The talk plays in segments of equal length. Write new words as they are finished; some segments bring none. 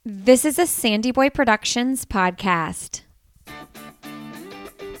This is a Sandy Boy Productions podcast.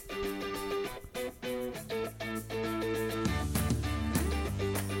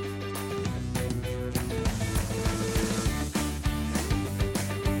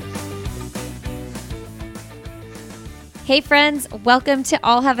 Hey friends, welcome to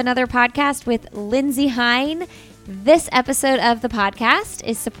All Have Another podcast with Lindsay Hine. This episode of the podcast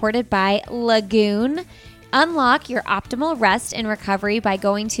is supported by Lagoon. Unlock your optimal rest and recovery by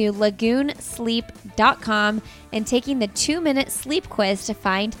going to lagoonsleep.com and taking the 2-minute sleep quiz to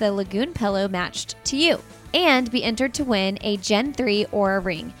find the Lagoon pillow matched to you. And be entered to win a Gen 3 Oura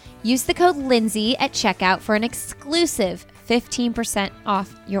Ring. Use the code Lindsay at checkout for an exclusive 15%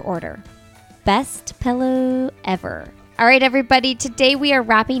 off your order. Best pillow ever. All right, everybody, today we are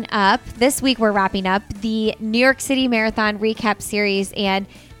wrapping up, this week we're wrapping up the New York City Marathon recap series, and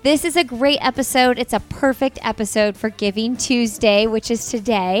this is a great episode. It's a perfect episode for Giving Tuesday, which is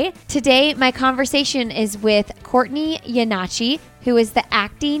today. Today, my conversation is with Courtney Iannacci, who is the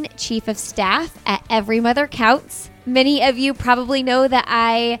acting chief of staff at Every Mother Counts. Many of you probably know that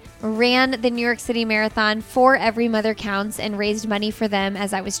I ran the New York City Marathon for Every Mother Counts and raised money for them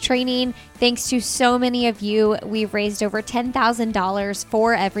as I was training. Thanks to so many of you, we've raised over $10,000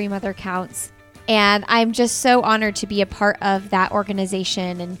 for Every Mother Counts. And I'm just so honored to be a part of that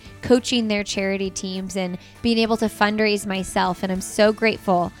organization and coaching their charity teams and being able to fundraise myself. And I'm so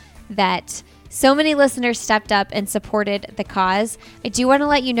grateful that so many listeners stepped up and supported the cause. I do want to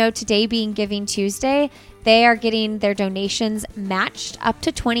let you know today being Giving Tuesday, they are getting their donations matched up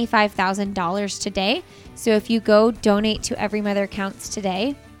to $25,000 today. So if you go donate to Every Mother Counts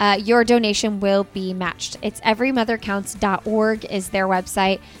today, your donation will be matched. It's everymothercounts.org is their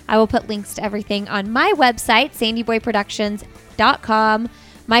website. I will put links to everything on my website, sandyboyproductions.com.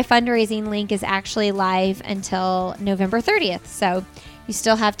 My fundraising link is actually live until November 30th. So you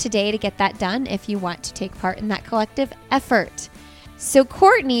still have today to get that done if you want to take part in that collective effort. So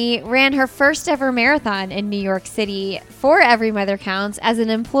Courtney ran her first ever marathon in New York City for Every Mother Counts as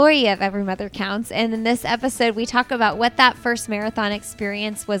an employee of Every Mother Counts. And in this episode, we talk about what that first marathon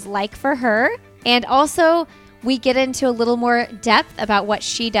experience was like for her. And also, we get into a little more depth about what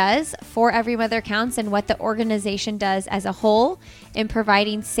she does for Every Mother Counts and what the organization does as a whole in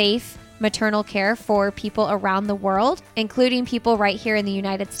providing safe maternal care for people around the world, including people right here in the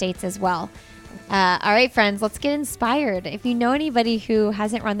United States as well. All right, friends, let's get inspired. If you know anybody who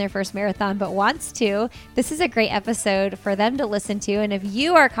hasn't run their first marathon but wants to, this is a great episode for them to listen to. And if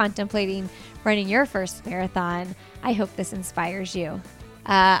you are contemplating running your first marathon, I hope this inspires you.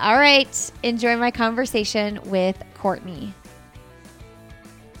 All right, enjoy my conversation with Courtney.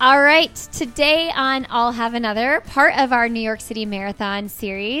 All right, today on I'll Have Another, part of our New York City Marathon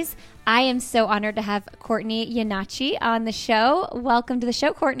series, I am so honored to have Courtney Iannacci on the show. Welcome to the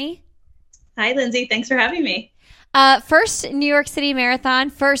show, Courtney. Hi, Lindsay. Thanks for having me. First New York City Marathon,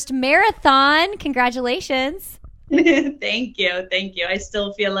 first marathon. Congratulations. Thank you. Thank you. I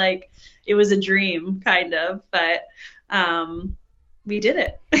still feel like it was a dream, kind of, but we did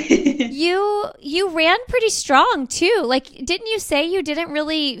it. You ran pretty strong, too. Like, didn't you say you didn't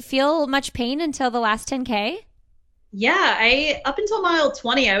really feel much pain until the last 10K? Yeah, up until mile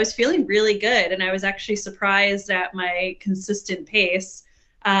 20, I was feeling really good, and I was actually surprised at my consistent pace.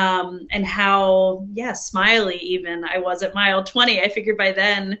 And how, smiley even I was at mile 20. I figured by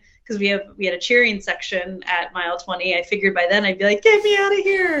then, because we had a cheering section at mile 20, I figured by then I'd be like, get me out of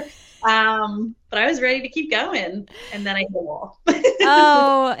here. But I was ready to keep going, and then I hit a wall.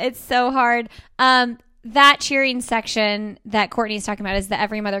 Oh, it's so hard. That cheering section that Courtney's talking about is the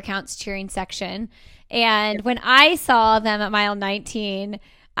Every Mother Counts cheering section. And when I saw them at mile 19,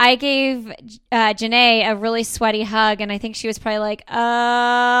 I gave Janae a really sweaty hug, and I think she was probably like, and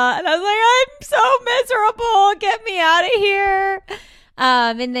I was like, I'm so miserable. Get me out of here.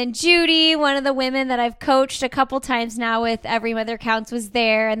 And then Judy, one of the women that I've coached a couple times now with Every Mother Counts, was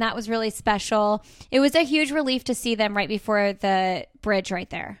there, and that was really special. It was a huge relief to see them right before the bridge right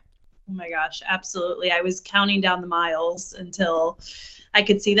there. Oh my gosh, absolutely. I was counting down the miles until I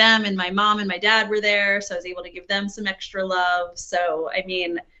could see them, and my mom and my dad were there, so I was able to give them some extra love. So, I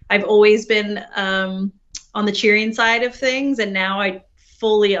mean, I've always been on the cheering side of things, and now I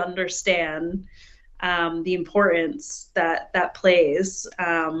fully understand the importance that plays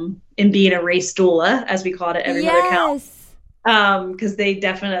in being a race doula, as we call it at Every Mother Counts, because they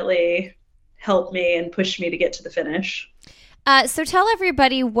definitely helped me and pushed me to get to the finish. So tell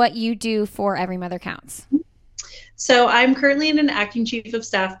everybody what you do for Every Mother Counts. So I'm currently in an acting chief of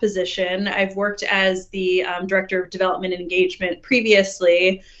staff position. I've worked as the director of development and engagement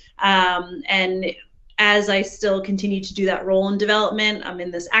previously. And as I still continue to do that role in development, I'm in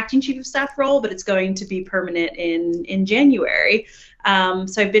this acting chief of staff role, but it's going to be permanent in January. So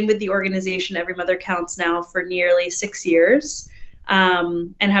I've been with the organization Every Mother Counts now for nearly 6 years,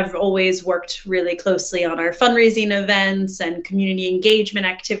 and have always worked really closely on our fundraising events and community engagement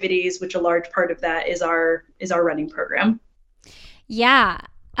activities, which a large part of that is our running program. Yeah.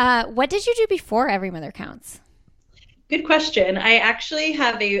 What did you do before Every Mother Counts? Good question. I actually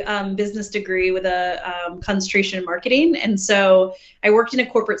have a business degree with a concentration in marketing. And so I worked in a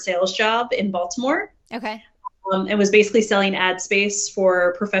corporate sales job in Baltimore. Okay. And was basically selling ad space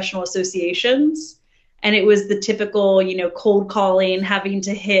for professional associations. And it was the typical, cold calling, having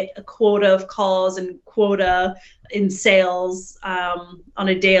to hit a quota of calls and quota in sales on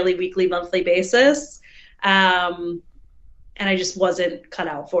a daily, weekly, monthly basis. And I just wasn't cut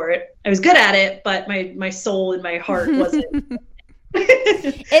out for it. I was good at it, but my soul and my heart wasn't.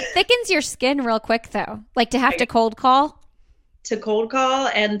 It thickens your skin real quick, though. Like to have to cold call. To cold call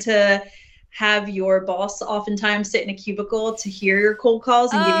and to have your boss oftentimes sit in a cubicle to hear your cold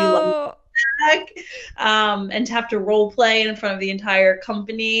calls and give you love back. And to have to role play in front of the entire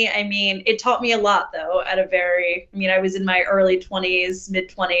company. I mean, it taught me a lot, though, I was in my early 20s, mid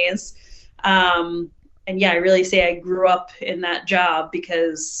 20s. And yeah, I really say I grew up in that job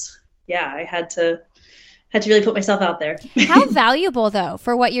because, I had to really put myself out there. How valuable, though,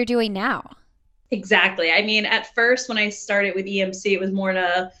 for what you're doing now? Exactly. I mean, at first when I started with EMC, it was more in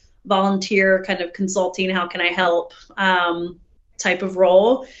a volunteer kind of consulting, how can I help type of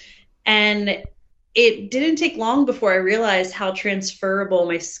role. And it didn't take long before I realized how transferable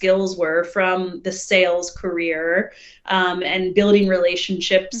my skills were from the sales career and building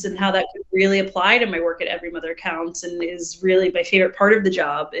relationships, and how that could really apply to my work at Every Mother Counts, and is really my favorite part of the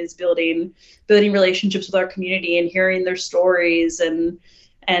job, is building relationships with our community and hearing their stories and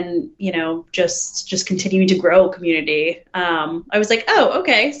just continuing to grow community. I was like, oh,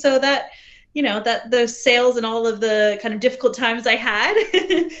 okay, so that the sales and all of the kind of difficult times I had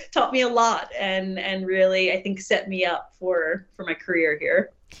taught me a lot and really, I think, set me up for my career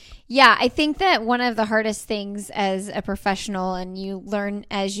here. Yeah, I think that one of the hardest things as a professional, and you learn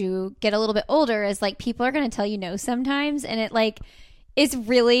as you get a little bit older, is like people are going to tell you no sometimes, and it's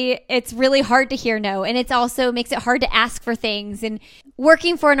really hard to hear no. And it also makes it hard to ask for things. And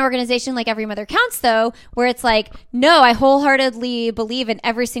working for an organization like Every Mother Counts, though, where it's like, no, I wholeheartedly believe in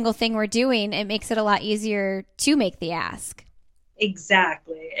every single thing we're doing, it makes it a lot easier to make the ask.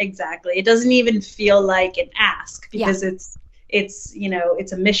 Exactly. It doesn't even feel like an ask because it's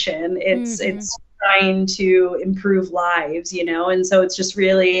a mission. It's trying to improve lives, and so it's just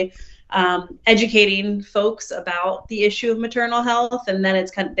really educating folks about the issue of maternal health, and then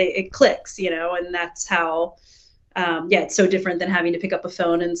it clicks, and that's how it's so different than having to pick up a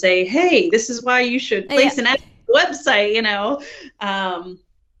phone and say, hey, this is why you should place an ad on the website.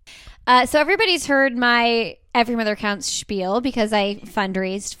 So everybody's heard my Every Mother Counts spiel, because I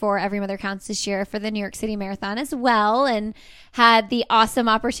fundraised for Every Mother Counts this year for the New York City Marathon as well, and had the awesome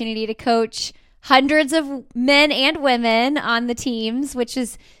opportunity to coach hundreds of men and women on the teams, which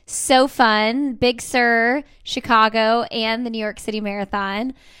is so fun. Big Sur, Chicago, and the New York City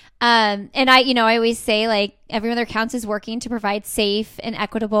Marathon. And I always say, like, Every Mother Counts is working to provide safe and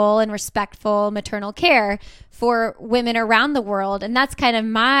equitable and respectful maternal care for women around the world. And that's kind of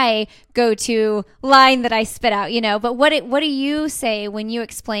my go-to line that I spit out, But what do you say when you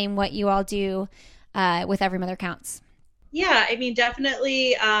explain what you all do with Every Mother Counts? Yeah, I mean,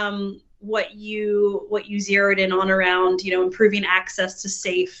 definitely what you zeroed in on around, improving access to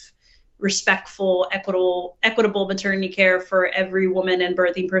safe, respectful, equitable maternity care for every woman and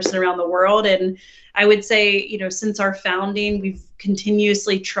birthing person around the world. And I would say, since our founding, we've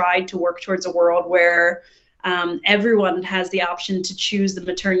continuously tried to work towards a world where everyone has the option to choose the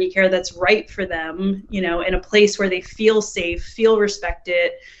maternity care that's right for them, in a place where they feel safe, feel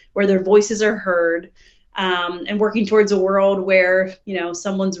respected, where their voices are heard. And working towards a world where,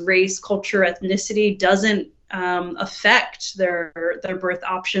 someone's race, culture, ethnicity doesn't affect their birth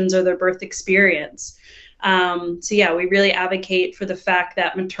options or their birth experience. We really advocate for the fact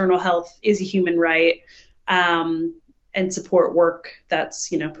that maternal health is a human right, and support work that's,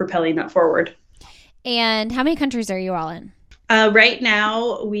 propelling that forward. And how many countries are you all in? Right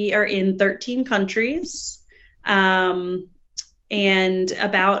now, we are in 13 countries.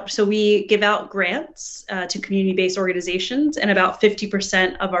 So we give out grants to community-based organizations, and about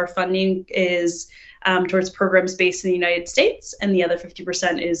 50% of our funding is towards programs based in the United States, and the other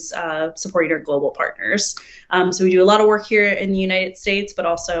 50% is supporting our global partners. So we do a lot of work here in the United States, but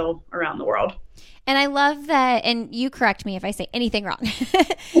also around the world. And I love that, and you correct me if I say anything wrong,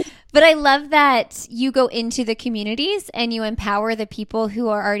 but I love that you go into the communities and you empower the people who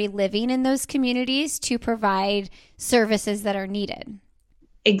are already living in those communities to provide services that are needed.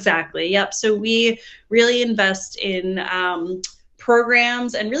 Exactly. Yep. So we really invest in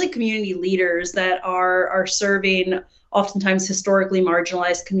programs and really community leaders that are serving oftentimes historically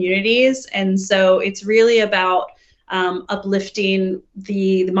marginalized communities. And so it's really about uplifting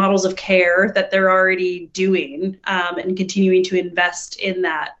the models of care that they're already doing, and continuing to invest in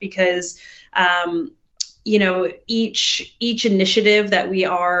that, because each initiative that we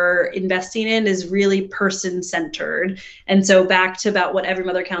are investing in is really person centered. And so back to about what Every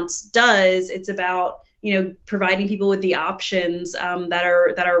Mother Counts does, it's about providing people with the options that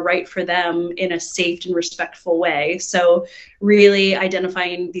are right for them in a safe and respectful way. So really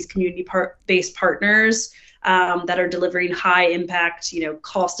identifying these community-based partners that are delivering high impact,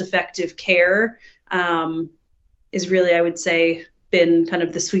 cost-effective care is really, I would say, been kind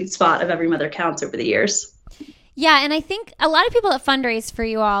of the sweet spot of Every Mother Counts over the years. Yeah, and I think a lot of people that fundraise for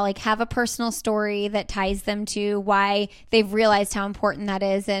you all have a personal story that ties them to why they've realized how important that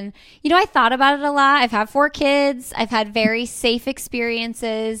is. And I thought about it a lot. I've had 4 kids. I've had very safe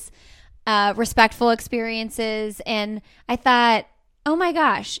experiences, respectful experiences, and I thought, oh my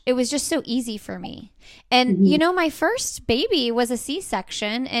gosh, it was just so easy for me. And my first baby was a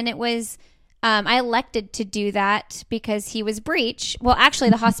C-section, and it was I elected to do that because he was breech. Well, actually,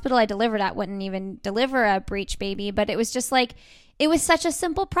 the hospital I delivered at wouldn't even deliver a breech baby, but it was just it was such a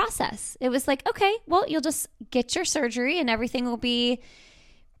simple process. It was okay, well, you'll just get your surgery and everything will be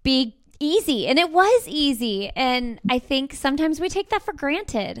easy. And it was easy. And I think sometimes we take that for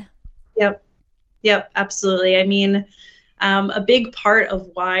granted. Yep, absolutely. I mean, a big part of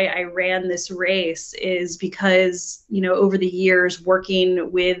why I ran this race is because, over the years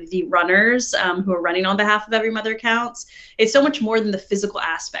working with the runners who are running on behalf of Every Mother Counts, it's so much more than the physical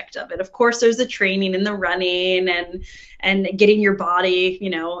aspect of it. Of course, there's the training and the running and getting your body,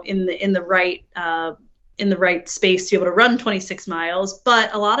 in the right space to be able to run 26 miles.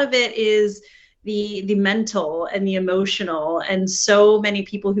 But a lot of it is the mental and the emotional. And so many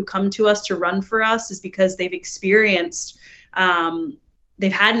people who come to us to run for us is because they've experienced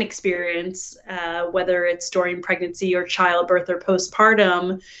they've had an experience, whether it's during pregnancy or childbirth or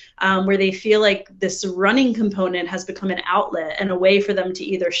postpartum, where they feel like this running component has become an outlet and a way for them to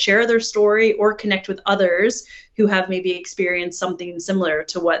either share their story or connect with others who have maybe experienced something similar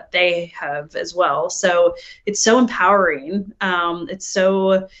to what they have as well. So it's so empowering. It's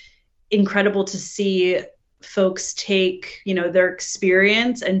so incredible to see folks take, their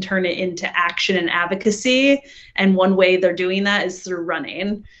experience and turn it into action and advocacy. And one way they're doing that is through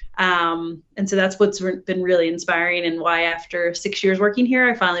running. And so that's what's been really inspiring, and why after 6 years working here,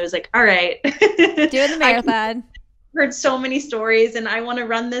 I finally was like, all right, doing the marathon. I've heard so many stories, and I want to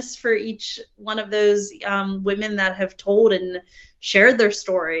run this for each one of those women that have told and shared their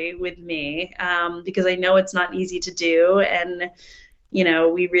story with me, because I know it's not easy to do. And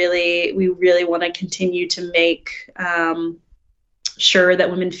we really want to continue to make sure that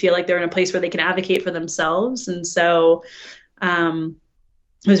women feel like they're in a place where they can advocate for themselves. And so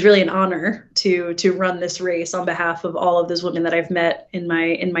it was really an honor to run this race on behalf of all of those women that I've met in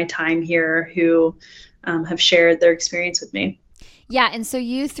my time here who have shared their experience with me. Yeah, and so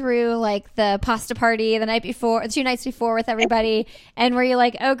you threw the pasta party the night before, 2 nights before with everybody, and were you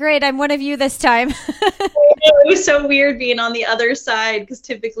like, oh great, I'm one of you this time? It was so weird being on the other side, because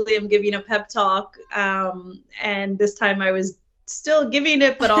typically I'm giving a pep talk, and this time I was still giving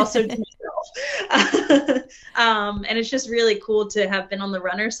it, but also to myself. And it's just really cool to have been on the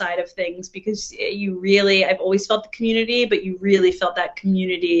runner side of things, because I've always felt the community, but you really felt that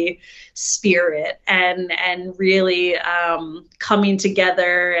community spirit and really coming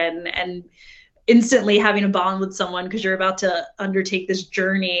together and instantly having a bond with someone, because you're about to undertake this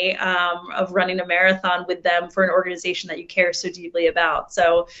journey of running a marathon with them for an organization that you care so deeply about.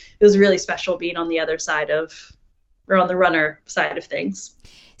 So it was really special being on the other side on the runner side of things.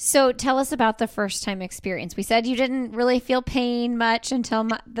 So tell us about the first time experience. We said you didn't really feel pain much until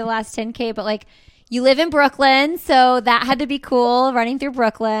the last 10K, but you live in Brooklyn, so that had to be cool, running through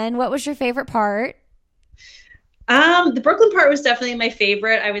Brooklyn. What was your favorite part? The Brooklyn part was definitely my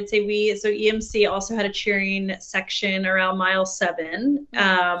favorite. I would say EMC also had a cheering section around mile 7.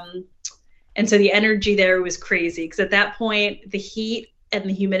 And so the energy there was crazy, because at that point, the heat and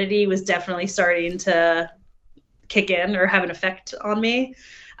the humidity was definitely starting to kick in or have an effect on me.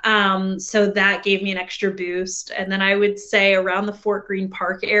 So that gave me an extra boost. And then I would say around the Fort Greene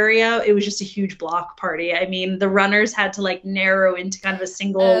Park area, it was just a huge block party. I mean, the runners had to narrow into kind of a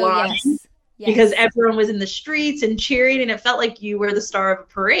single line. because everyone was in the streets and cheering, and it felt like you were the star of a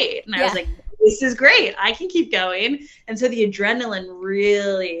parade. And I was like, this is great. I can keep going. And so the adrenaline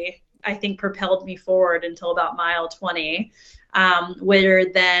really, I think, propelled me forward until about mile 20, where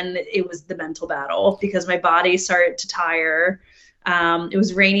then it was the mental battle because my body started to tire. It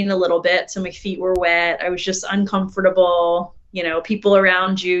was raining a little bit, so my feet were wet. I was just uncomfortable. You know, people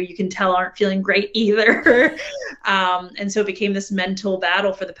around you can tell aren't feeling great either. And so it became this mental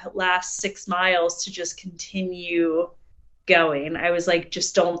battle for the last 6 miles to just continue going. I was like,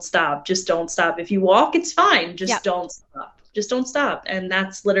 just don't stop. Just don't stop. If you walk, it's fine. Just don't stop. Just don't stop. And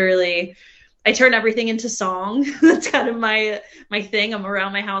that's literally, I turn everything into song. That's kind of my thing. I'm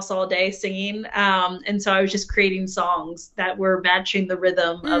around my house all day singing. And so I was just creating songs that were matching the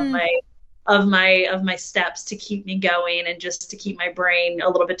rhythm of my steps to keep me going and just to keep my brain a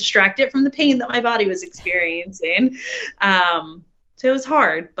little bit distracted from the pain that my body was experiencing. So it was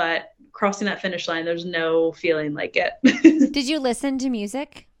hard, but crossing that finish line, there's no feeling like it. Did you listen to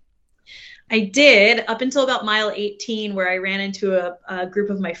music? I did, up until about mile 18, where I ran into a group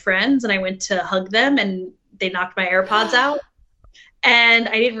of my friends and I went to hug them and they knocked my AirPods out. And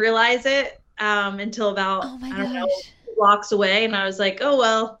I didn't realize it until about, I don't know, blocks away. And I was like, oh,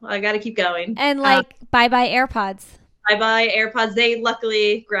 well, I got to keep going. And like, bye-bye AirPods. Bye-bye AirPods. They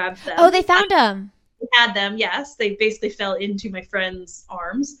luckily grabbed them. Oh, they found them. Had them, yes. They basically fell into my friend's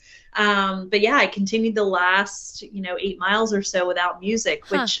arms. But yeah, I continued the last, 8 miles or so without music,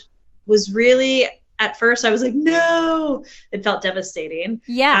 which was really, at first I was like, no, it felt devastating.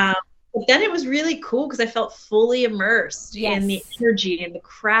 Yeah. But then it was really cool because I felt fully immersed in the energy and the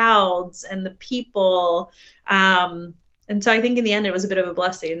crowds and the people. And so I think in the end, it was a bit of a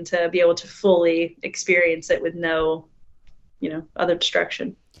blessing to be able to fully experience it with no, other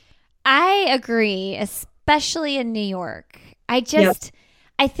distraction. I agree, especially in New York. I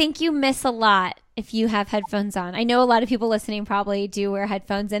think you miss a lot if you have headphones on. I know a lot of people listening probably do wear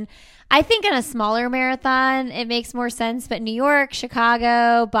headphones, and I think in a smaller marathon, it makes more sense. But New York,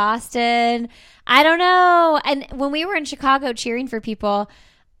 Chicago, Boston, I don't know. And when we were in Chicago cheering for people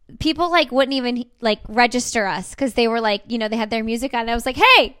like wouldn't even like register us because they were like, they had their music on. And I was like,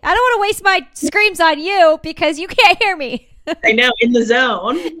 hey, I don't want to waste my screams on you because you can't hear me. I know, in the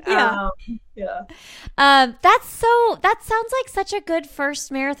zone. That sounds like such a good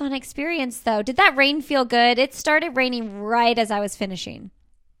first marathon experience, though. Did that rain feel good? It started raining right as I was finishing.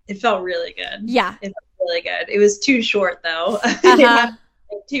 It felt really good. Yeah. It felt really good. It was too short, though. It had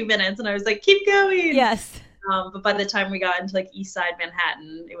like 2 minutes, and I was like, keep going. Yes. But by the time we got into like East Side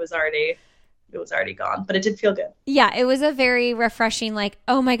Manhattan, it was already gone, but it did feel good. Yeah, it was a very refreshing, like,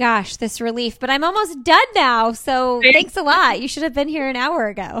 oh my gosh, this relief, but I'm almost done now. So thanks a lot. You should have been here an hour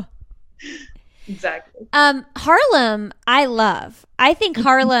ago. Exactly. Harlem, I love. I think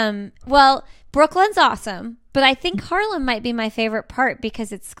Harlem, well, Brooklyn's awesome, but I think Harlem might be my favorite part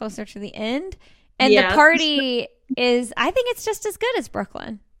because it's closer to the end. And the party is, I think it's just as good as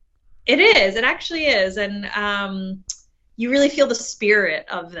Brooklyn. It is. It actually is. And, you really feel the spirit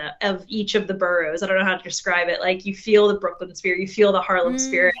of each of the boroughs. I don't know how to describe it. Like you feel the Brooklyn spirit, you feel the Harlem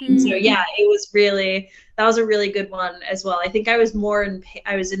spirit. And so yeah, that was a really good one as well. I think I was in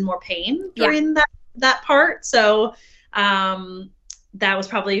more pain during that part. So that was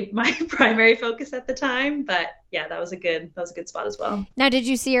probably my primary focus at the time. But yeah, that was a good spot as well. Now, did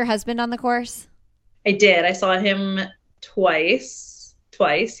you see your husband on the course? I did. I saw him twice.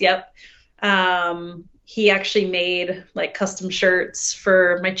 Yep. He actually made like custom shirts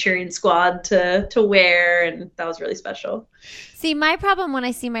for my cheering squad to wear, and that was really special. See, my problem when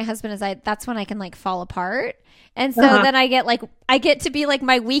I see my husband is that's when I can like fall apart. And so then I get to be like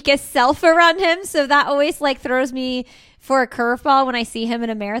my weakest self around him. So that always like throws me for a curveball when I see him in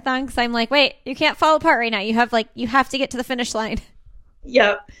a marathon. Cause I'm like, wait, you can't fall apart right now. You have to get to the finish line.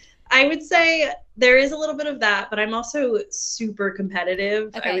 Yep. I would say there is a little bit of that, but I'm also super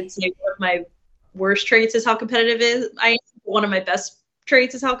competitive. Okay. I would say one of my worst traits is how competitive I am. One of my best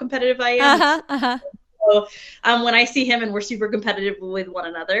traits is how competitive I am. So when I see him and we're super competitive with one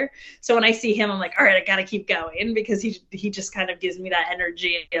another. So when I see him, I'm like, all right, I got to keep going because he just kind of gives me that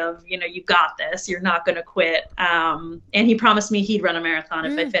energy of, you got this, you're not going to quit. And he promised me he'd run a marathon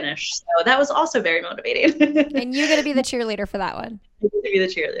if I finished. So that was also very motivating. And you're going to be the cheerleader for that one. I'm going to be the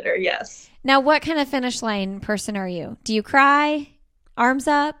cheerleader. Yes. Now, what kind of finish line person are you? Do you cry? Arms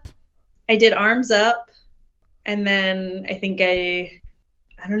up? I did arms up, and then I think I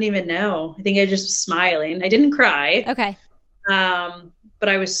don't even know. I think I just was smiling. I didn't cry. Okay. But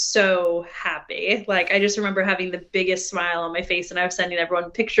I was so happy. Like, I just remember having the biggest smile on my face, and I was sending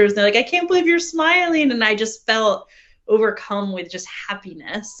everyone pictures. And they're like, I can't believe you're smiling. And I just felt overcome with just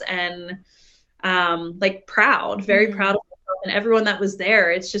happiness. And like proud, very proud of myself and everyone that was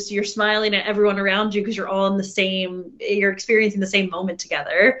there. It's just you're smiling at everyone around you because you're all in the same, you're experiencing the same moment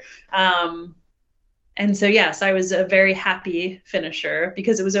together. And so, yes, I was a very happy finisher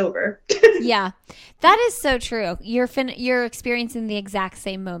because it was over. Yeah, that is so true. You're experiencing the exact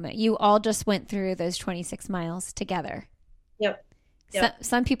same moment. You all just went through those 26 miles together. Yep.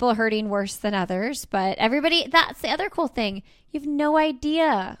 Some people are hurting worse than others, but everybody, that's the other cool thing. You have no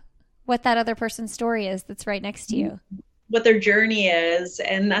idea what that other person's story is that's right next to you. What their journey is.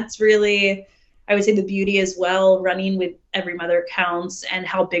 And that's really, I would say, the beauty as well, running with Every Mother Counts and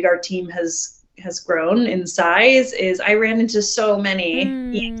how big our team has grown in size is I ran into so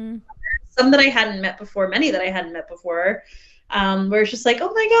many, some that I hadn't met before, many that I hadn't met before, where it's just like,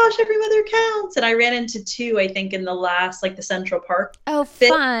 oh my gosh, Every Mother Counts. And I ran into 2, I think, in the last, like the Central Park. Oh,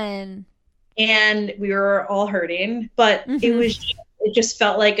 fun. And we were all hurting, but it just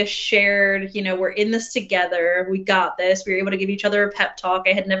felt like a shared, we're in this together. We got this. We were able to give each other a pep talk.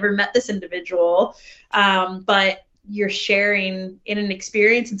 I had never met this individual, but you're sharing in an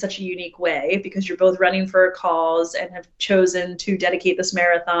experience in such a unique way because you're both running for a cause and have chosen to dedicate this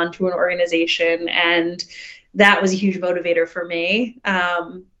marathon to an organization. And that was a huge motivator for me,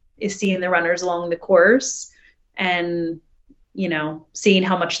 is seeing the runners along the course and, seeing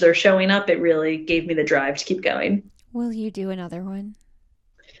how much they're showing up. It really gave me the drive to keep going. Will you do another one?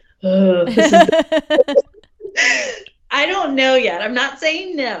 I don't know yet. I'm not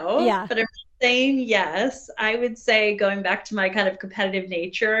saying no, but I'm saying yes. I would say, going back to my kind of competitive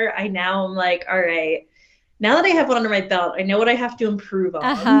nature, I'm like, all right, now that I have one under my belt, I know what I have to improve on.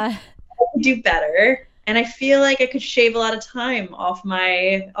 I can do better. And I feel like I could shave a lot of time off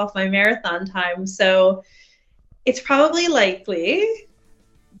my marathon time. So it's probably likely,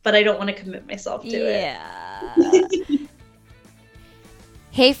 but I don't want to commit myself to it.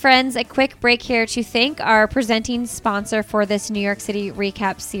 Hey friends, a quick break here to thank our presenting sponsor for this New York City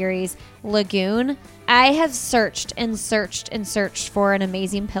recap series, Lagoon. I have searched and searched and searched for an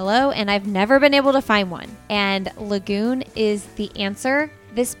amazing pillow, and I've never been able to find one. And Lagoon is the answer.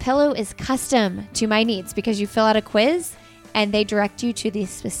 This pillow is custom to my needs because you fill out a quiz and they direct you to the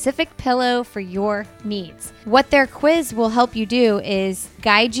specific pillow for your needs. What their quiz will help you do is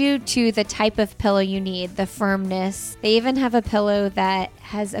guide you to the type of pillow you need, the firmness. They even have a pillow that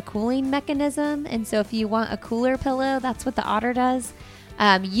has a cooling mechanism. And so if you want a cooler pillow, that's what the Otter does.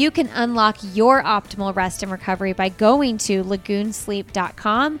 You can unlock your optimal rest and recovery by going to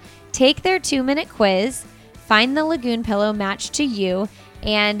lagoonsleep.com, take their 2-minute quiz, find the Lagoon pillow matched to you,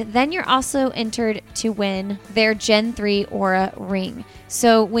 and then you're also entered to win their Gen 3 Aura ring.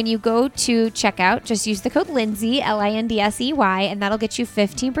 So when you go to checkout, just use the code Lindsey, Lindsey, and that'll get you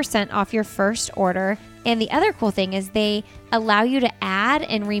 15% off your first order. And the other cool thing is they allow you to add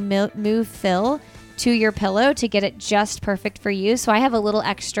and remove fill to your pillow to get it just perfect for you. So I have a little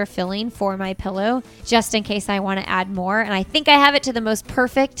extra filling for my pillow just in case I want to add more. And I think I have it to the most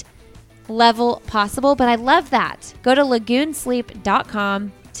perfect level possible, but I love that. Go to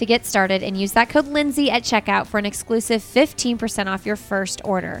lagoonsleep.com to get started and use that code Lindsey at checkout for an exclusive 15% off your first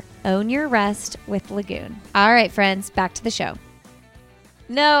order. Own your rest with Lagoon. All right, friends, back to the show.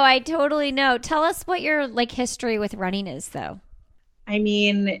 No, I totally know. Tell us what your history with running is, though. I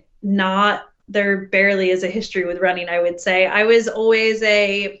mean, there barely is a history with running, I would say. I was always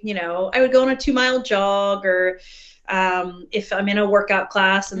I would go on a 2-mile jog, or if I'm in a workout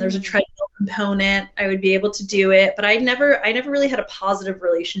class and there's a treadmill component, I would be able to do it. But I never really had a positive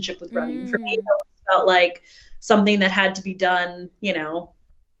relationship with running. For me, it felt like something that had to be done,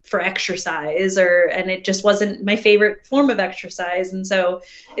 for exercise, and it just wasn't my favorite form of exercise. And so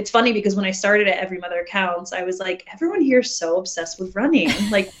it's funny because when I started at Every Mother Counts, I was like, everyone here is so obsessed with running.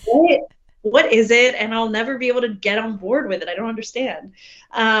 Like, what is it? And I'll never be able to get on board with it. I don't understand.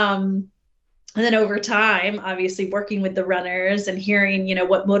 And then over time, obviously working with the runners and hearing,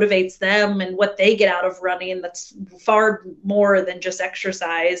 what motivates them and what they get out of running, that's far more than just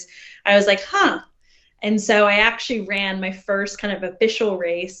exercise. I was like, And so I actually ran my first kind of official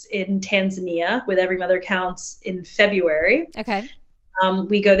race in Tanzania with Every Mother Counts in February. Okay.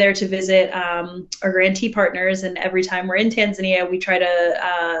 We go there to visit our grantee partners, and every time we're in Tanzania, we try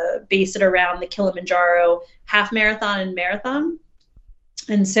to base it around the Kilimanjaro half marathon and marathon.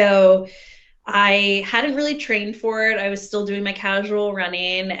 And so I hadn't really trained for it. I was still doing my casual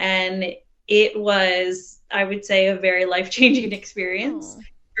running, and it was, I would say, a very life-changing experience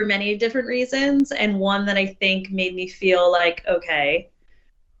for many different reasons. And one that I think made me feel like, okay,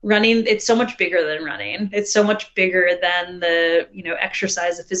 running, it's so much bigger than running. It's so much bigger than the,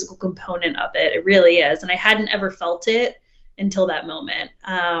 exercise, the physical component of it. It really is. And I hadn't ever felt it until that moment.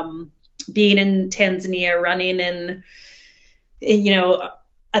 being in Tanzania, running you know,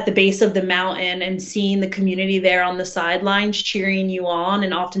 at the base of the mountain and seeing the community there on the sidelines cheering you on.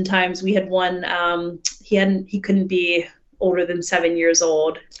 And oftentimes we had one, he couldn't be older than 7 years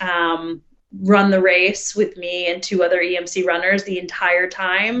old, run the race with me and two other EMC runners the entire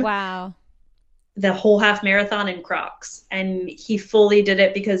time. Wow. The whole half marathon in Crocs. And he fully did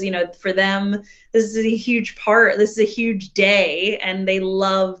it because, you know, for them, this is a huge part. This is a huge day, and they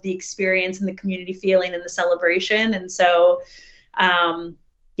love the experience and the community feeling and the celebration. And so,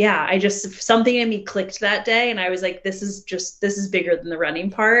 yeah, something in me clicked that day, and I was like, this is bigger than the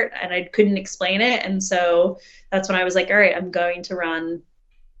running part, and I couldn't explain it. And so that's when I was like, all right, I'm going to run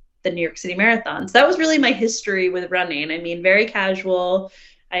the New York City Marathon. So that was really my history with running. I mean, very casual.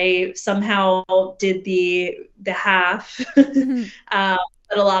 I somehow did the half, mm-hmm.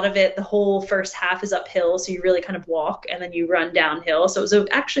 But a lot of it, the whole first half is uphill, so you really kind of walk and then you run downhill. So it was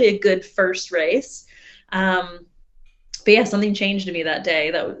actually a good first race. But yeah, something changed in me that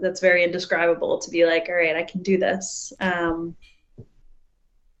day. That's very indescribable, to be like, all right, I can do this. So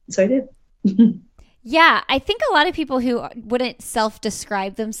I did. Yeah, I think a lot of people who wouldn't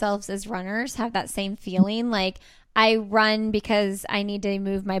self-describe themselves as runners have that same feeling. Like, I run because I need to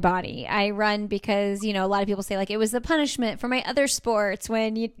move my body. I run because, you know, a lot of people say, like, it was the punishment for my other sports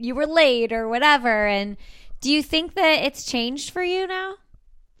when you were late or whatever. And do you think that it's changed for you now?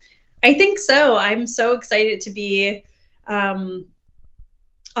 I think so. I'm so excited to be on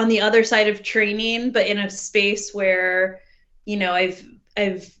the other side of training, but in a space where, you know,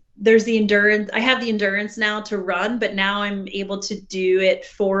 there's the endurance. I have the endurance now to run, but now I'm able to do it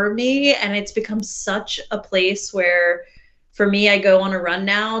for me. And it's become such a place where, for me, I go on a run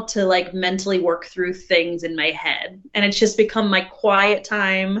now to like mentally work through things in my head. And it's just become my quiet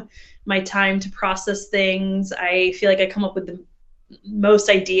time, my time to process things. I feel like I come up with the most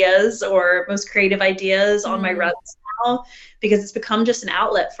ideas or most creative ideas on my runs now, because it's become just an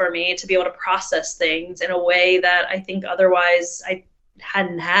outlet for me to be able to process things in a way that I think otherwise I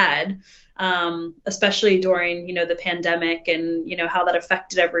hadn't had, especially during, you know, the pandemic and, you know, how that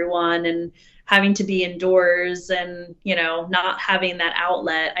affected everyone and having to be indoors and, you know, not having that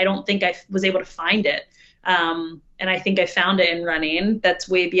outlet. I don't think I was able to find it. And I think I found it in running. That's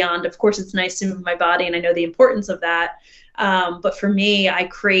way beyond, of course, it's nice to move my body and I know the importance of that. But for me, I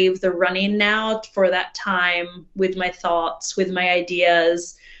crave the running now for that time with my thoughts, with my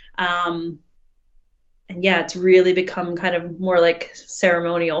ideas. And yeah, it's really become kind of more like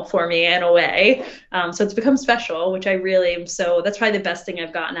ceremonial for me in a way. So it's become special, which I really am. So that's probably the best thing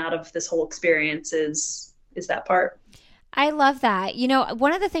I've gotten out of this whole experience is that part. I love that. You know,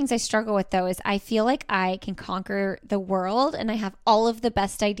 one of the things I struggle with, though, is I feel like I can conquer the world and I have all of the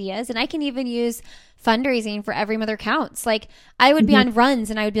best ideas, and I can even use fundraising for Every Mother Counts. Like, I would be on runs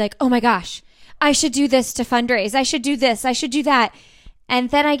and I would be like, oh my gosh, I should do this to fundraise. I should do this. I should do that. And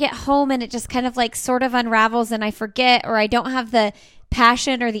then I get home and it just kind of like sort of unravels and I forget, or I don't have the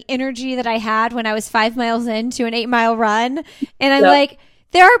passion or the energy that I had when I was 5 miles into an 8-mile run. And I'm like,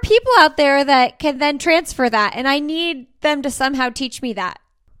 there are people out there that can then transfer that, and I need them to somehow teach me that.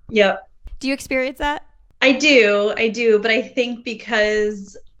 Yep. Do you experience that? I do. But I think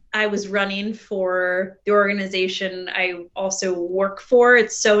because I was running for the organization I also work for,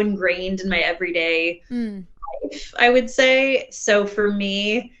 it's so ingrained in my everyday life, I would say. So for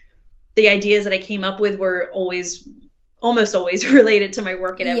me, the ideas that I came up with were almost always related to my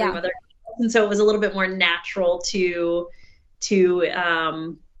work at Every Mother. And so it was a little bit more natural to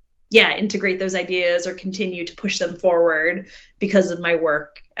integrate those ideas or continue to push them forward because of my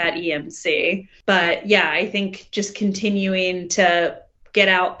work at EMC. But yeah, I think just continuing to get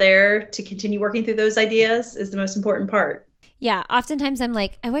out there to continue working through those ideas is the most important part. Yeah. Oftentimes I'm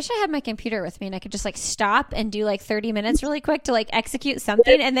like, I wish I had my computer with me and I could just like stop and do like 30 minutes really quick to like execute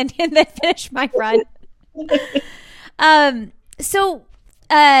something and then finish my run. So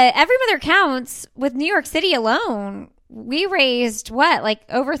Every Mother Counts, with New York City alone, we raised like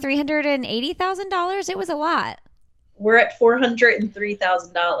over $380,000. It was a lot. We're at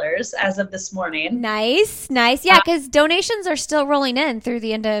 $403,000 as of this morning. Nice. Yeah, because donations are still rolling in through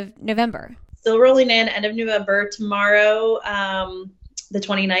the end of November. Still rolling in, end of November. Tomorrow, the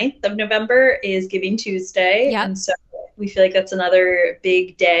 29th of November, is Giving Tuesday. Yep. And so we feel like that's another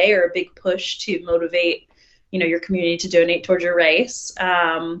big day or a big push to motivate, your community to donate towards your race.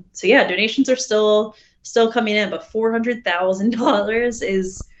 So yeah, donations are still coming in, but $400,000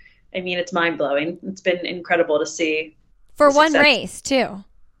 is, it's mind blowing. It's been incredible to see. For one race too.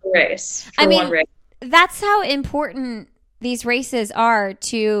 One race. That's how important these races are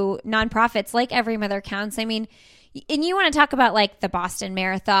to nonprofits like Every Mother Counts. And you want to talk about like the Boston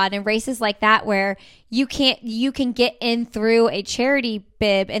Marathon and races like that where you can get in through a charity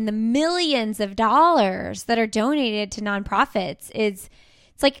bib, and the millions of dollars that are donated to nonprofits it's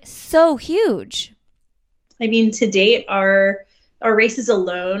like so huge. I mean, to date, our races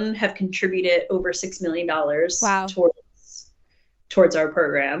alone have contributed over $6 million Wow. towards our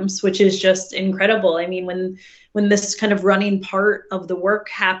programs, which is just incredible. I mean, when this kind of running part of the work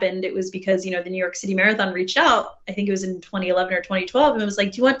happened, it was because, the New York City Marathon reached out. I think it was in 2011 or 2012, and it was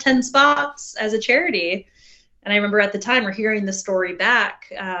like, do you want 10 spots as a charity? And I remember at the time we're hearing the story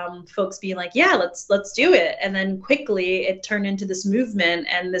back, folks being like, yeah, let's do it. And then quickly it turned into this movement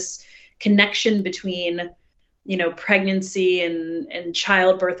and this connection between, pregnancy and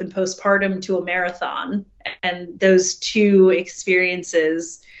childbirth and postpartum to a marathon. And those two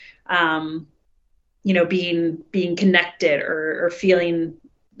experiences, being connected or feeling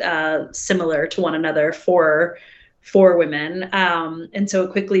similar to one another for women. And so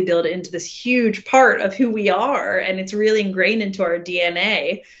it quickly built into this huge part of who we are, and it's really ingrained into our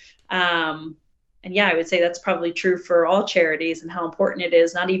DNA. And yeah, I would say that's probably true for all charities, and how important it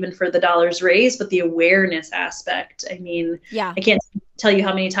is, not even for the dollars raised, but the awareness aspect. I mean, yeah, I can't tell you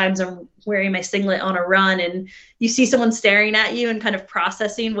how many times I'm wearing my singlet on a run and you see someone staring at you and kind of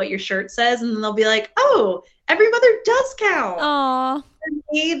processing what your shirt says, and then they'll be like, oh, every mother does count. Aww.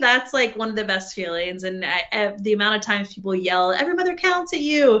 For me, that's like one of the best feelings. And the amount of times people yell, every mother counts at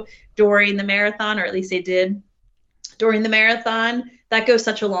you during the marathon, or at least they did during the marathon, that goes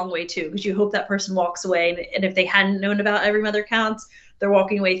such a long way too, because you hope that person walks away. And if they hadn't known about Every Mother Counts, they're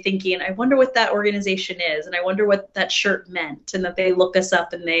walking away thinking, I wonder what that organization is, and I wonder what that shirt meant, and that they look us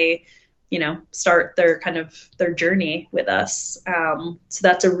up and they, start their journey with us. So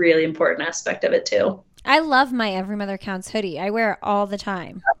that's a really important aspect of it too. I love my Every Mother Counts hoodie. I wear it all the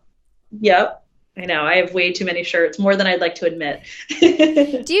time. Yep. I know. I have way too many shirts, more than I'd like to admit.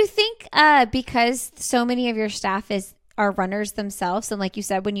 Do you think because so many of your staff are runners themselves, and like you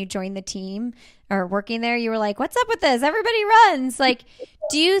said, when you joined the team or working there, you were like, what's up with this? Everybody runs. Like,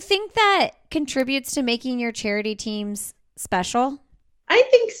 do you think that contributes to making your charity teams special? I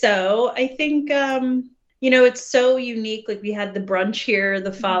think so. I think, it's so unique. Like, we had the brunch here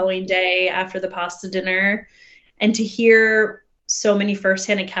the following day after the pasta dinner, and to hear so many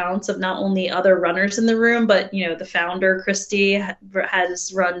firsthand accounts of not only other runners in the room, but, the founder, Christy,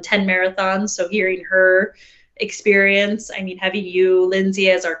 has run 10 marathons. So hearing her experience, I mean, having you, Lindsay,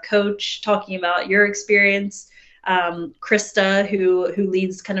 as our coach, talking about your experience, Krista, who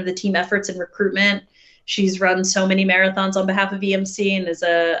leads kind of the team efforts and recruitment. She's run so many marathons on behalf of EMC and is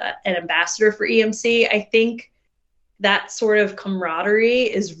an ambassador for EMC. I think that sort of camaraderie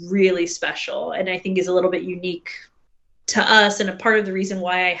is really special, and I think is a little bit unique to us, and a part of the reason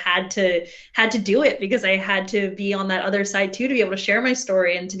why I had to do it, because I had to be on that other side too, to be able to share my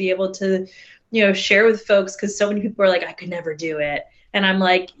story and to be able to share with folks, because so many people are like, I could never do it. And I'm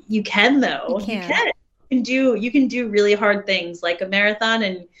like, you can though. You can. You can do really hard things like a marathon,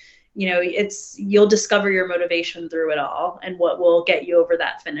 and you'll discover your motivation through it all and what will get you over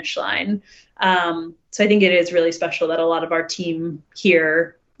that finish line. So I think it is really special that a lot of our team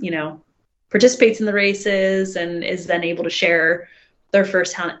here, participates in the races and is then able to share their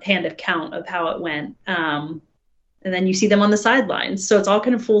first hand account of how it went. And then you see them on the sidelines. So it's all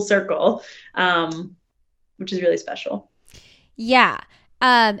kind of full circle, which is really special. Yeah.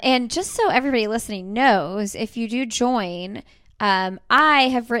 And just so everybody listening knows, if you do join, I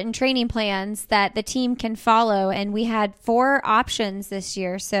have written training plans that the team can follow, and we had 4 options this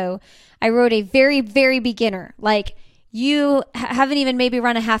year. So I wrote a very, very beginner, like you haven't even maybe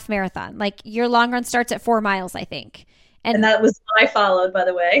run a half marathon. Like your long run starts at 4 miles, I think. And that was what I followed, by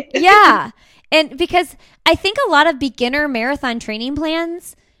the way. Yeah. And because I think a lot of beginner marathon training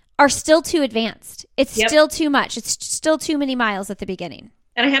plans are still too advanced. It's still too much. It's still too many miles at the beginning.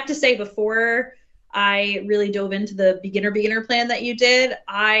 And I have to say, before I really dove into the beginner plan that you did,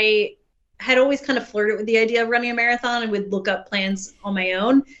 I had always kind of flirted with the idea of running a marathon and would look up plans on my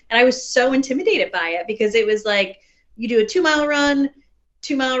own. And I was so intimidated by it, because it was like, you do a 2-mile run,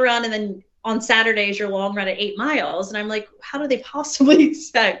 and then on Saturdays, your long run at 8 miles. And I'm like, how do they possibly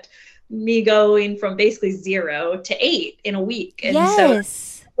expect me going from basically 0 to 8 in a week? And so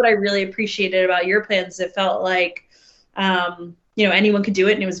what I really appreciated about your plans, it felt like, anyone could do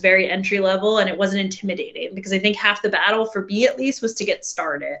it, and it was very entry level, and it wasn't intimidating, because I think half the battle for me, at least, was to get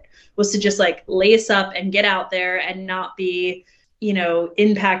started, was to just like lace up and get out there and not be,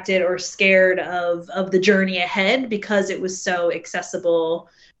 impacted or scared of the journey ahead, because it was so accessible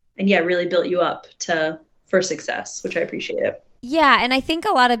and really built you up for success, which I appreciate it. Yeah, and I think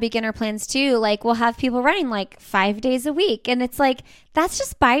a lot of beginner plans too, like we'll have people running like 5 days a week. And it's like, that's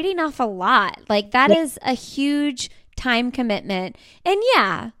just biting off a lot. Like that is a huge time commitment. And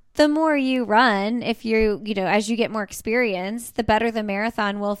yeah, the more you run, if as you get more experience, the better the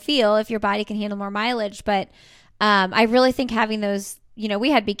marathon will feel if your body can handle more mileage. But I really think having those, we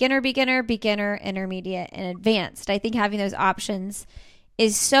had beginner, intermediate, and advanced. I think having those options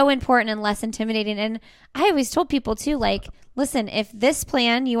is so important and less intimidating. And I always told people too, like, listen, if this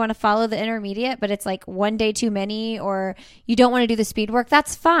plan, you want to follow the intermediate, but it's like one day too many, or you don't want to do the speed work,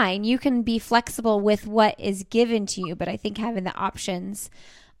 that's fine. You can be flexible with what is given to you. But I think having the options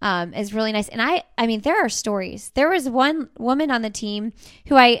is really nice. And I mean, there are stories. There was one woman on the team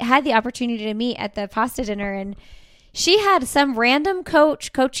who I had the opportunity to meet at the pasta dinner, and she had some random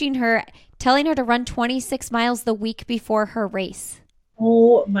coach coaching her, telling her to run 26 miles the week before her race.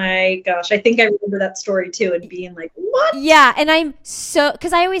 Oh my gosh. I think I remember that story too, and being like, what? Yeah. And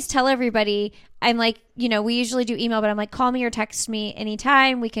because I always tell everybody, I'm like, we usually do email, but I'm like, call me or text me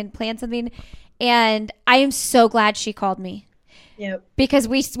anytime. We can plan something. And I am so glad she called me. Yep. Because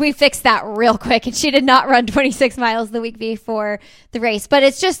we fixed that real quick, and she did not run 26 miles the week before the race. But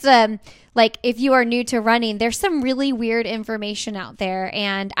it's just like, if you are new to running, there's some really weird information out there.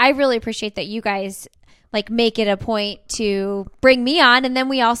 And I really appreciate that you guys like make it a point to bring me on. And then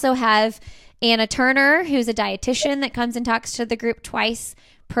we also have Anna Turner, who's a dietitian that comes and talks to the group twice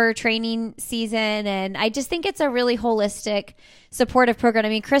per training season. And I just think it's a really holistic, supportive program. I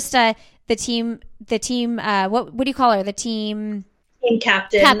mean, Krista, the team, what do you call her? The team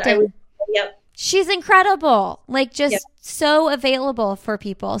captain. Yep. She's incredible. Like just so available for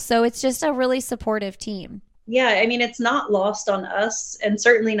people. So it's just a really supportive team. Yeah, I mean, it's not lost on us, and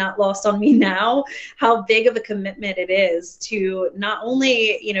certainly not lost on me now, how big of a commitment it is to not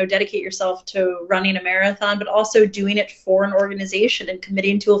only, dedicate yourself to running a marathon, but also doing it for an organization and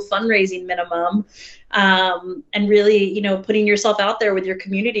committing to a fundraising minimum, and really, putting yourself out there with your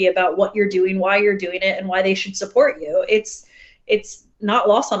community about what you're doing, why you're doing it, and why they should support you. It's not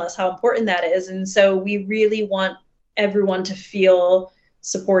lost on us how important that is. And so we really want everyone to feel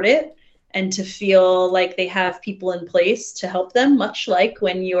supported and to feel like they have people in place to help them, much like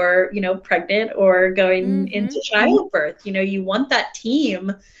when you're, pregnant or going into childbirth. You want that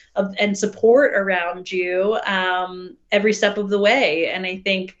team and support around you every step of the way. And I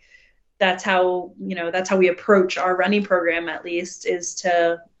think that's how we approach our running program, at least, is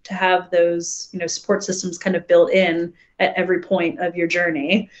to have those, support systems kind of built in at every point of your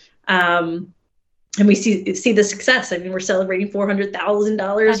journey. And we see the success. I mean, we're celebrating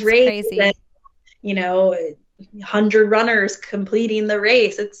 $400,000 race. Crazy. And, 100 runners completing the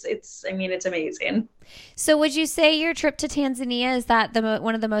race. It's amazing. So would you say your trip to Tanzania, is that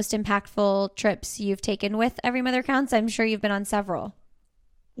one of the most impactful trips you've taken with Every Mother Counts? I'm sure you've been on several.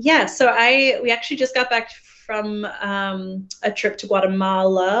 Yeah. So we actually just got back from a trip to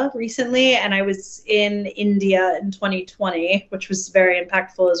Guatemala recently, and I was in India in 2020, which was very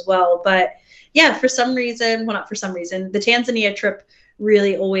impactful as well. But yeah, not for some reason, the Tanzania trip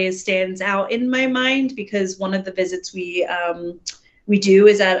really always stands out in my mind, because one of the visits we do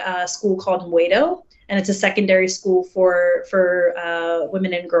is at a school called Mwedo, and it's a secondary school for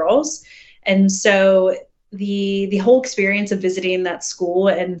women and girls. And so the whole experience of visiting that school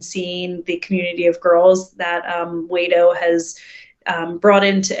and seeing the community of girls that Mwedo has brought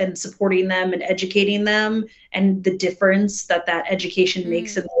into, and supporting them and educating them, and the difference that education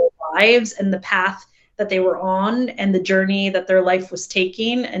makes in their lives, and the path that they were on, and the journey that their life was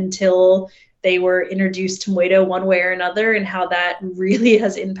taking until they were introduced to Mwedo one way or another, and how that really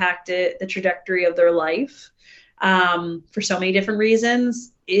has impacted the trajectory of their life for so many different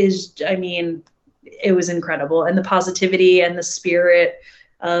reasons. It was incredible. And the positivity and the spirit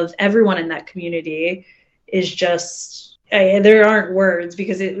of everyone in that community is just, there aren't words,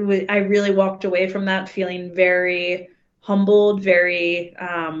 because I really walked away from that feeling very humbled, very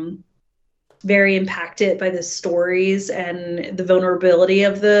impacted by the stories and the vulnerability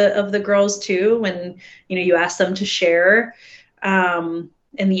of the girls too. When, you ask them to share, and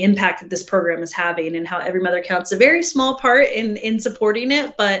the impact that this program is having, and how Every Mother Counts a very small part in supporting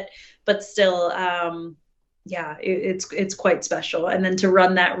it, but still, it's quite special. And then to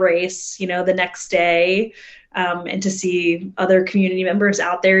run that race, the next day, and to see other community members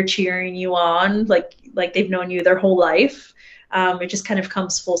out there cheering you on, like they've known you their whole life. It just kind of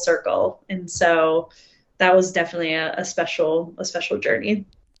comes full circle. And so that was definitely a special journey.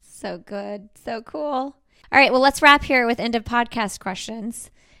 So good. So cool. All right. Well, let's wrap here with end of podcast questions.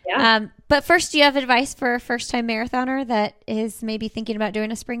 Yeah. But first, do you have advice for a first-time marathoner that is maybe thinking about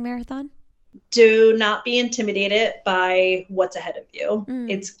doing a spring marathon? Do not be intimidated by what's ahead of you.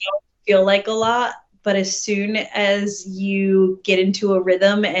 It's going to feel like a lot, but as soon as you get into a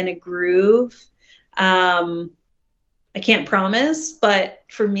rhythm and a groove, I can't promise, but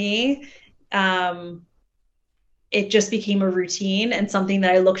for me, it just became a routine and something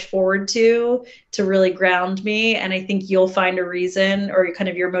that I looked forward to really ground me. And I think you'll find a reason or kind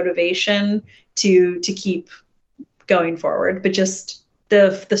of your motivation to keep going forward. But just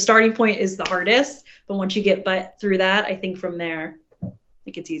the starting point is the hardest. But once you get through that, I think from there,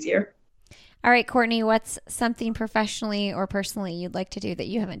 it gets easier. All right, Courtney, what's something professionally or personally you'd like to do that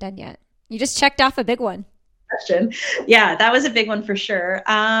you haven't done yet? You just checked off a big one. Question. Yeah, that was a big one for sure.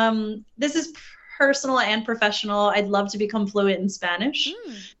 This is personal and professional. I'd love to become fluent in Spanish.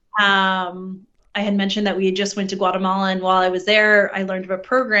 I had mentioned that we just went to Guatemala, and while I was there, I learned of a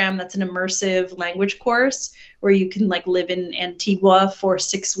program that's an immersive language course where you can like live in Antigua for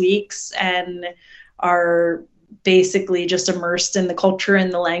 6 weeks and are basically just immersed in the culture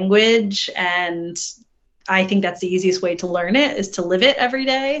and the language. And I think that's the easiest way to learn it is to live it every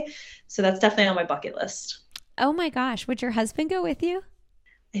day. So that's definitely on my bucket list. Oh my gosh. Would your husband go with you?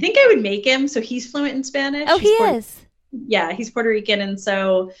 I think I would make him. So he's fluent in Spanish. Oh, he is? Yeah, he's Puerto Rican. And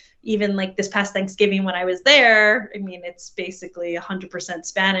so even like this past Thanksgiving when I was there, I mean, it's basically 100%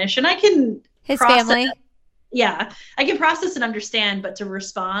 Spanish. And I can his family. Yeah, I can process and understand, but to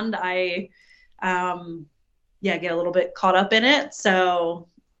respond, I get a little bit caught up in it. So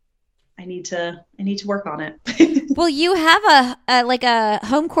I need to work on it. Well, you have a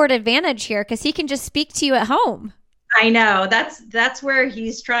home court advantage here because he can just speak to you at home. I know that's where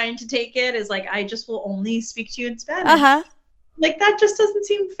he's trying to take it is like, I just will only speak to you in Spanish. Like that just doesn't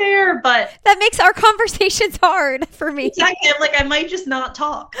seem fair, but that makes our conversations hard for me. Exactly. I'm like, I might just not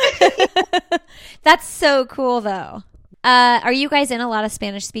talk. That's so cool though. Are you guys in a lot of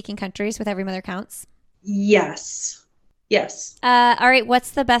Spanish speaking countries with Every Mother Counts? Yes. All right.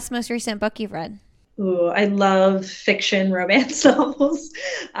 What's the best, most recent book you've read? Ooh, I love fiction romance novels.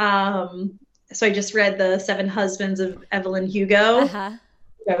 So I just read The Seven Husbands of Evelyn Hugo. I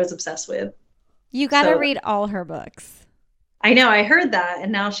was obsessed with. You got to read all her books. I know. I heard that.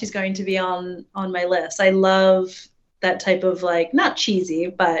 And now she's going to be on my list. I love that type of like, not cheesy,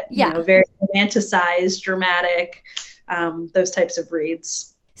 but very romanticized, dramatic, those types of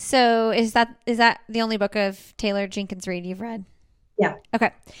reads. So is that the only book of Taylor Jenkins Reid you've read? Yeah.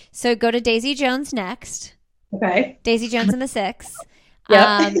 Okay. So go to Daisy Jones next. Okay. Daisy Jones and the Six.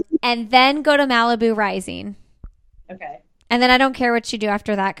 Yep. And then go to Malibu Rising. Okay. And then I don't care what you do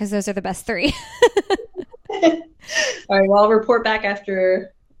after that because those are the best 3. All right. Well, I'll report back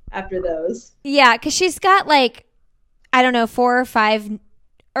after those. Yeah, because she's got like, I don't know, 4 or 5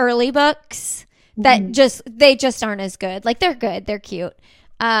 early books that they just aren't as good. Like they're good, they're cute.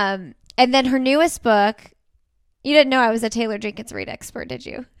 And then her newest book. You didn't know I was a Taylor Jenkins Reid expert, did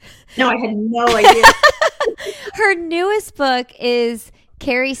you? No, I had no idea. Her newest book is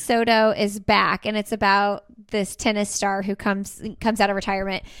Carrie Soto is Back, and it's about this tennis star who comes out of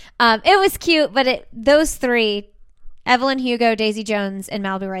retirement. It was cute, but those 3, Evelyn Hugo, Daisy Jones, and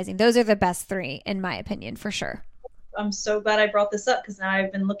Malibu Rising, those are the best 3 in my opinion, for sure. I'm so glad I brought this up because now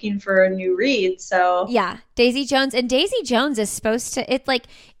I've been looking for a new read. So yeah, Daisy Jones is supposed to.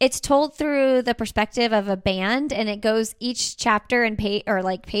 It's told through the perspective of a band, and it goes each chapter and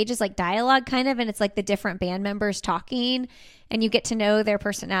pages like dialogue kind of, and it's like the different band members talking, and you get to know their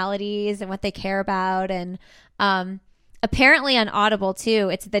personalities and what they care about, and apparently on Audible too,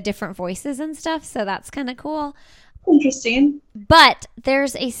 it's the different voices and stuff. So that's kind of cool. Interesting. But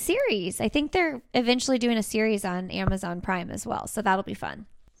there's a series. I think they're eventually doing a series on Amazon Prime as well. So that'll be fun.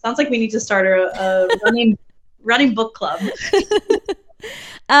 Sounds like we need to start a running book club.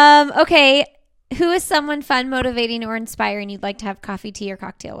 Okay. Who is someone fun, motivating, or inspiring you'd like to have coffee, tea, or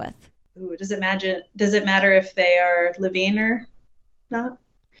cocktail with? Ooh, does it matter if they are living or not?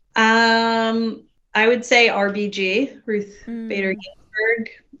 I would say RBG, Ruth Bader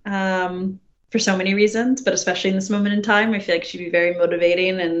Ginsburg. For so many reasons, but especially in this moment in time, I feel like she'd be very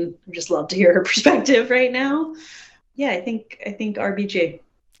motivating, and I just love to hear her perspective right now. Yeah, I think RBG.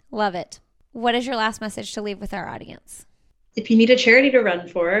 Love it. What is your last message to leave with our audience? If you need a charity to run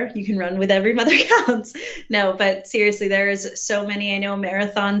for, you can run with Every Mother Counts. No, but seriously, there is so many. I know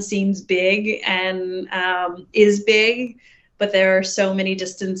marathon seems big and is big, but there are so many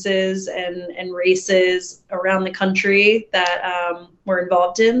distances and races around the country that we're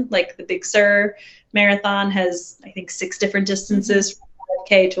involved in. Like the Big Sur Marathon has, I think, 6 different distances from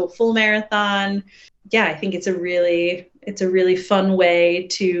 12K to a full marathon. Yeah, I think it's a really fun way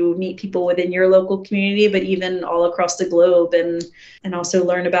to meet people within your local community, but even all across the globe, and also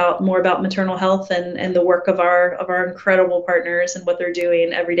learn more about maternal health and the work of our incredible partners and what they're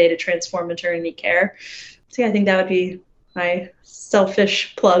doing every day to transform maternity care. So yeah, I think that would be my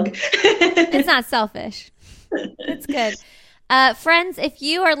selfish plug. It's not selfish. It's good. Friends, if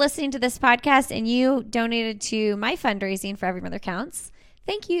you are listening to this podcast and you donated to my fundraising for Every Mother Counts,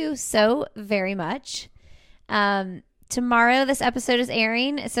 thank you so very much. Tomorrow, this episode is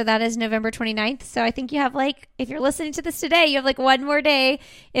airing, so that is November 29th. So I think you have if you're listening to this today, you have one more day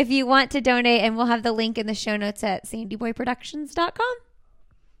if you want to donate, and we'll have the link in the show notes at sandyboyproductions.com.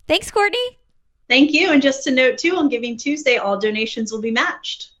 Thanks, Courtney. Thank you. And just to note too, on Giving Tuesday, all donations will be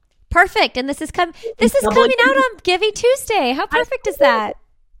matched. Perfect. And this is coming out on Giving Tuesday. How perfect is that?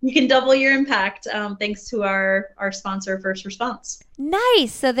 You can double your impact thanks to our sponsor, First Response.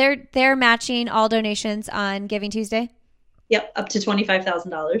 Nice. So they're matching all donations on Giving Tuesday? Yep, up to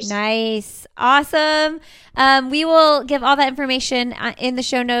 $25,000. Nice. Awesome. We will give all that information in the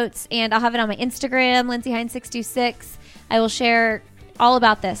show notes, and I'll have it on my Instagram, LindsayHines626. I will share all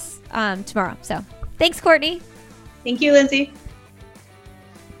about this tomorrow. So thanks, Courtney. Thank you, Lindsay.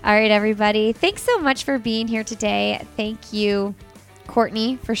 All right, everybody. Thanks so much for being here today. Thank you,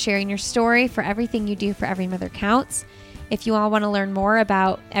 Courtney, for sharing your story, for everything you do for Every Mother Counts. If you all want to learn more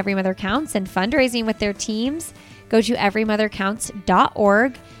about Every Mother Counts and fundraising with their teams, go to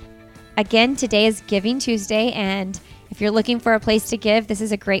everymothercounts.org. Again, today is Giving Tuesday, and if you're looking for a place to give, this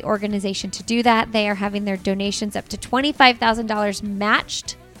is a great organization to do that. They are having their donations up to $25,000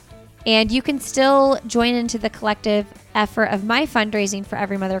 matched, and you can still join into the collective effort of my fundraising for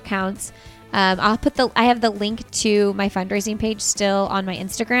Every Mother Counts. I have the link to my fundraising page still on my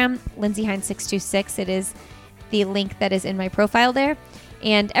Instagram, LindsayHines626. It is the link that is in my profile there.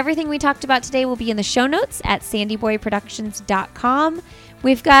 And everything we talked about today will be in the show notes at sandyboyproductions.com.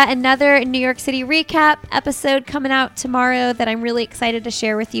 We've got another New York City recap episode coming out tomorrow that I'm really excited to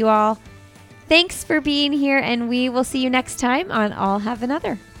share with you all. Thanks for being here, and we will see you next time on I'll Have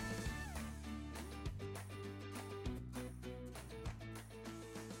Another.